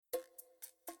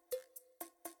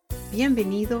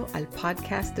Bienvenido al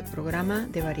podcast del programa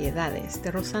de variedades de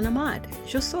Rosana Mad.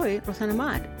 Yo soy Rosana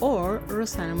Mad o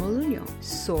Rosana Moduño.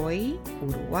 Soy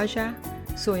uruguaya,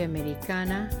 soy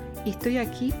americana y estoy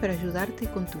aquí para ayudarte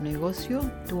con tu negocio,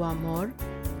 tu amor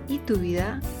y tu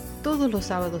vida todos los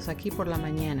sábados aquí por la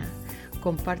mañana.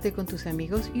 Comparte con tus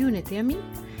amigos y únete a mí.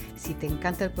 Si te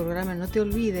encanta el programa, no te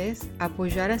olvides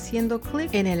apoyar haciendo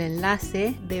clic en el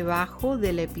enlace debajo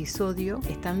del episodio.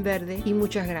 Está en verde y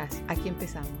muchas gracias. Aquí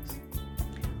empezamos.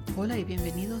 Hola y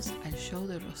bienvenidos al show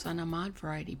de Rosana Mad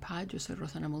Variety Pod. Yo soy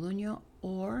Rosana Moduño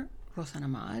o Rosana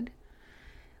Mad.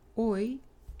 Hoy,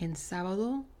 en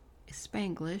sábado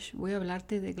Spanglish, voy a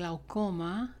hablarte de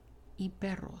glaucoma y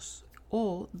perros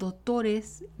o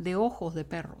doctores de ojos de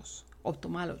perros,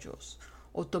 oftalmólogos,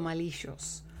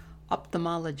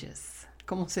 ophthalmologists,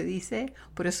 ¿cómo se dice?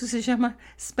 Por eso se llama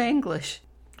Spanglish.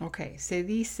 Ok, se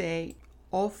dice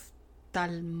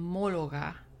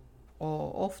oftalmóloga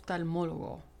o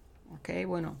oftalmólogo. Ok,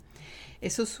 bueno,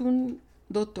 eso es un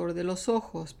doctor de los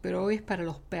ojos, pero hoy es para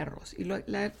los perros. Y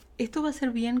esto va a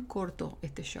ser bien corto,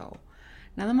 este show.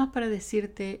 Nada más para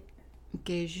decirte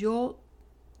que yo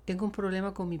tengo un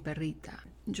problema con mi perrita.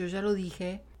 Yo ya lo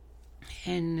dije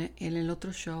en el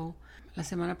otro show la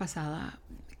semana pasada,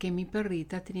 que mi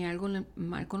perrita tenía algo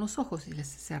mal con los ojos y les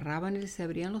cerraban y se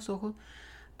abrían los ojos,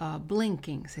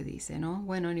 blinking se dice, ¿no?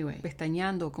 Bueno, anyway,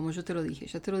 pestañeando, como yo te lo dije.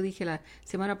 Ya te lo dije la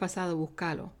semana pasada,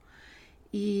 búscalo.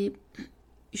 Y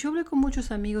yo hablé con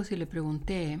muchos amigos y le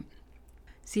pregunté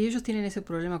si ellos tienen ese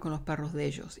problema con los perros de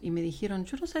ellos. Y me dijeron,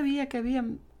 yo no sabía que había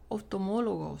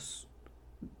oftalmólogos,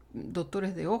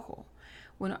 doctores de ojo.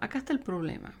 Bueno, acá está el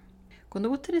problema. Cuando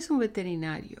vos tenés un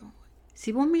veterinario,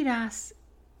 si vos mirás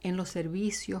en los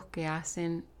servicios que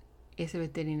hacen ese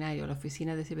veterinario, la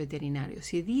oficina de ese veterinario,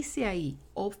 si dice ahí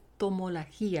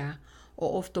oftalmología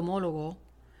o oftalmólogo,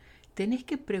 tenés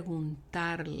que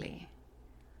preguntarle,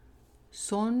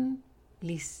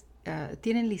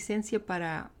 ¿tienen licencia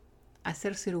para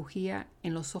hacer cirugía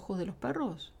en los ojos de los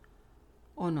perros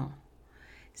o no?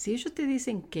 Si ellos te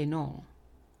dicen que no,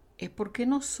 es porque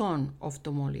no son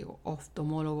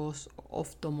oftalmólogos,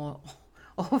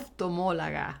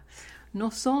 oftalmóloga.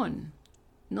 No son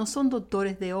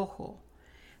doctores de ojo.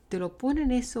 Te lo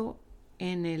ponen eso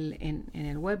en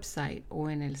el website o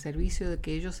en el servicio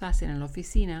que ellos hacen en la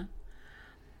oficina,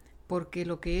 porque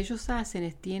lo que ellos hacen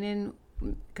es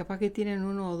capaz que tienen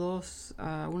unas dos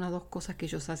cosas que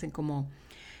ellos hacen, como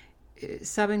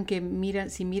saben que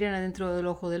si miran adentro del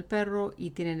ojo del perro y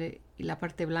tienen la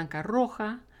parte blanca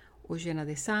roja o llena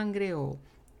de sangre o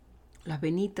las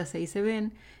venitas ahí se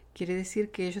ven, quiere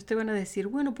decir que ellos te van a decir,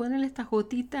 bueno, ponle estas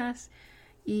gotitas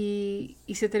y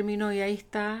se terminó, y ahí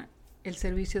está el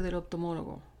servicio del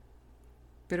oftalmólogo.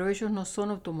 Pero ellos no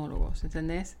son oftalmólogos,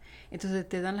 ¿entendés? Entonces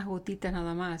te dan las gotitas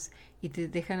nada más y te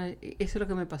dejan. Eso es lo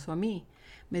que me pasó a mí.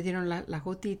 Me dieron las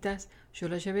gotitas, yo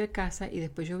las llevé a casa y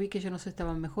después yo vi que ellos no se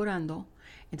estaban mejorando.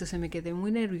 Entonces me quedé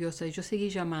muy nerviosa y yo seguí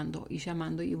llamando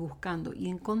y buscando, y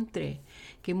encontré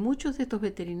que muchos de estos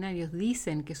veterinarios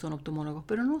dicen que son oftalmólogos,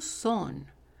 pero no son.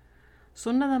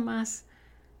 Son nada más,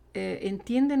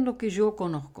 entienden lo que yo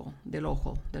conozco del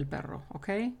ojo del perro, ¿ok?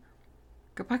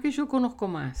 Capaz que yo conozco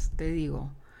más, te digo.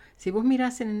 Si vos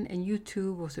mirás en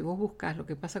YouTube o si vos buscas lo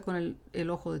que pasa con el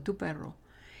ojo de tu perro,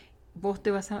 vos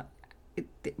te vas a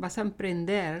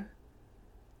emprender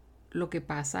lo que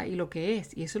pasa y lo que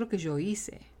es. Y eso es lo que yo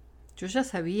hice. Yo ya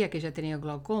sabía que ella tenía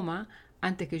glaucoma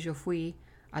antes que yo fui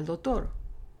al doctor,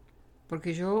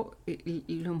 porque yo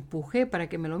lo empujé para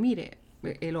que me lo mire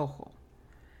el ojo.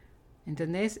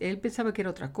 ¿Entendés? Él pensaba que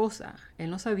era otra cosa. Él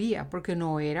no sabía porque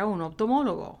no era un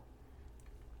oftalmólogo.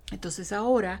 Entonces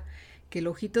ahora que el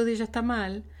ojito de ella está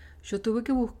mal, yo tuve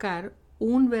que buscar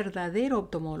un verdadero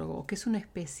oftalmólogo, que es un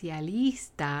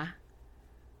especialista,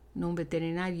 no un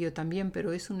veterinario también,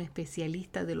 pero es un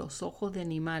especialista de los ojos de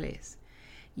animales.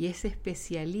 Y ese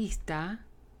especialista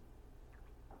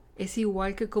es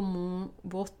igual que como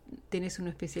vos tenés un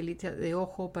especialista de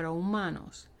ojo para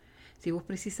humanos. Si vos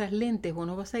precisas lentes, vos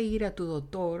no vas a ir a tu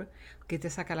doctor que te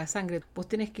saca la sangre. Vos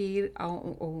tenés que ir a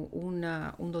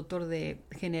un doctor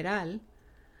general.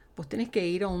 Vos tenés que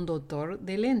ir a un doctor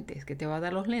de lentes que te va a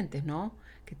dar los lentes, ¿no?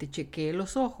 Que te chequee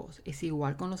los ojos. Es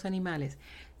igual con los animales.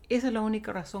 Esa es la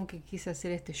única razón que quise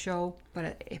hacer este show,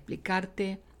 para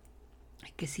explicarte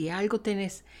que si algo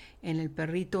tenés en el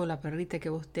perrito o la perrita que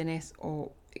vos tenés,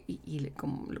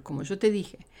 como yo te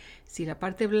dije, si la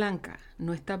parte blanca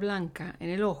no está blanca en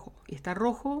el ojo y está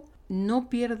rojo, no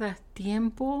pierdas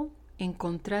tiempo,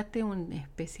 encontrate un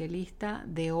especialista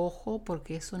de ojo,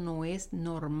 porque eso no es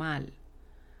normal.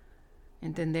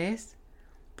 ¿Entendés?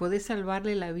 puedes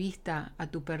salvarle la vista a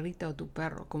tu perrita o tu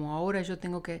perro. Como ahora ella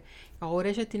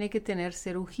tiene que tener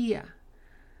cirugía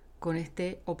con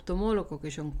este oftalmólogo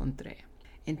que yo encontré.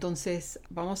 Entonces,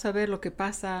 vamos a ver lo que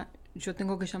pasa. Yo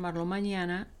tengo que llamarlo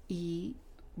mañana y,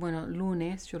 bueno,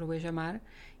 lunes yo lo voy a llamar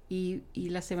y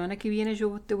la semana que viene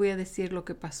yo te voy a decir lo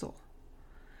que pasó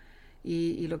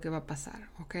y lo que va a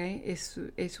pasar, ¿ok?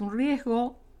 Es un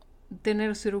riesgo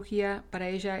tener cirugía para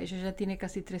ella. Ella ya tiene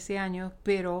casi 13 años,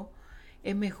 pero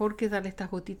es mejor que darle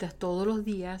estas gotitas todos los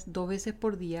días, 2 veces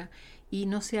por día, y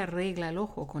no se arregla el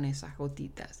ojo con esas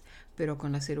gotitas, pero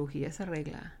con la cirugía se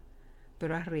arregla,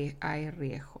 pero hay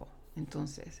riesgo.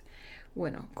 Entonces,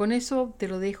 bueno, con eso te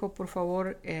lo dejo. Por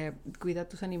favor, cuida a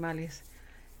tus animales,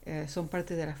 son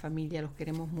parte de la familia, los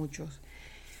queremos muchos,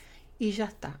 y ya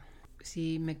está.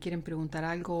 Si me quieren preguntar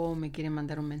algo o me quieren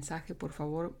mandar un mensaje, por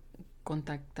favor,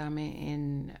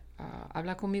 contáctame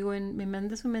habla conmigo, me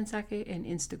mandas un mensaje en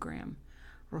Instagram,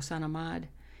 Rosana Mad,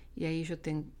 y ahí yo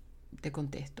te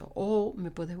contesto. O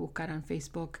me puedes buscar en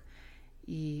Facebook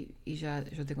y ya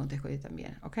yo te contesto ahí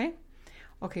también, ¿ok?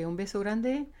 Ok, un beso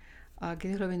grande, que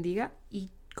Dios lo bendiga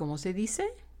y, como se dice,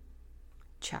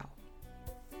 chao.